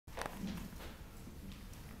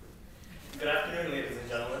Good afternoon, ladies and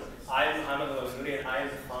gentlemen. I am Mohammad and I am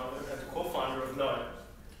the founder and the co-founder of Gnow.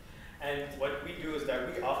 And what we do is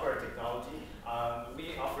that we offer a technology.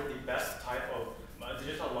 We offer the best type of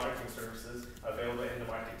digital marketing services available in the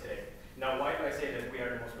market today. Now, why do I say that we are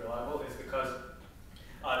the most reliable? Is because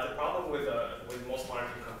the problem with most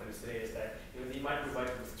marketing companies today is that they might provide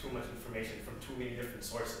you with too much information from too many different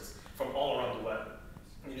sources from all around the web,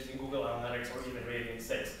 using Google Analytics or even Radiant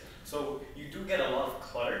 6. So you do get a lot of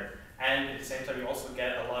clutter, and at the same time you also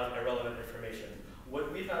get a lot of irrelevant information.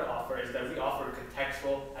 What we try to offer is that we offer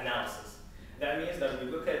contextual analysis. That means that we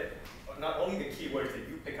look at not only the keywords that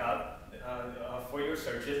you pick out for your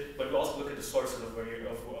searches, but we also look at the sources of where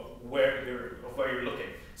you're looking.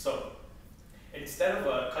 So instead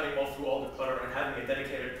of cutting through all the clutter and having a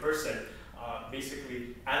dedicated person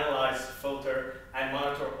basically analyze, filter, and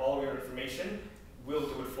monitor all your information, we'll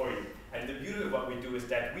do it for you. And the beauty of what we do is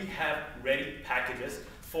that we have ready packages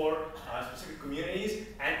for specific communities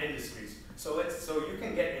and industries. So you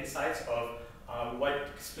can get insights of what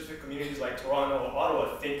specific communities like Toronto or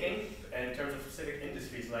Ottawa are thinking in terms of specific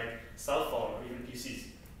industries like cell phone or even PCs.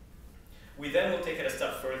 We then will take it a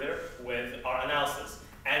step further with our analysis.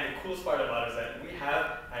 And the coolest part about it is that we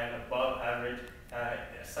have an above average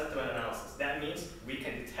sentiment analysis. That means we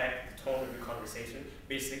can detect the tone of the conversation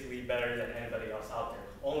basically better than anybody else out there,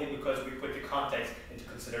 only because we put the context into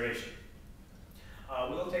consideration.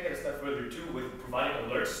 We'll take it a step further too with providing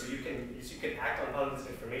alerts so you can act on all this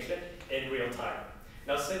information in real time.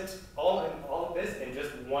 Now, since all of this in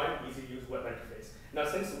just one easy-to-use web interface. Now,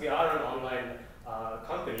 since we are an online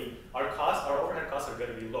company, our overhead costs are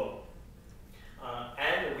going to be low.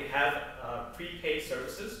 And we have prepaid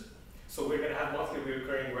services, so we're going to have monthly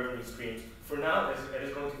recurring revenue streams. For now, it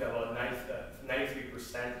is going to be about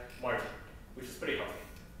 93% margin, which is pretty healthy.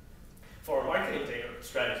 For our marketing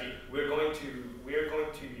strategy, we're going to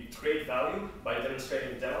create value by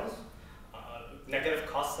demonstrating demos, negative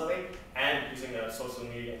cost selling, and using a social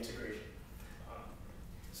media integration.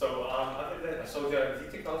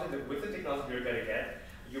 With the technology you're going to get,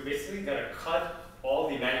 you're basically going to cut all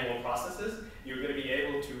the manual processes. You're going to be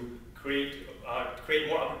able to create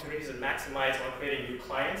more opportunities and maximize on creating new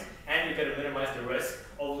clients, and you're going to minimize the risk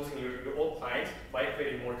of losing your old clients by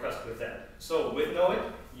creating more trust with them. So with Know It,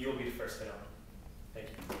 you'll be the first to know. Thank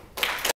you.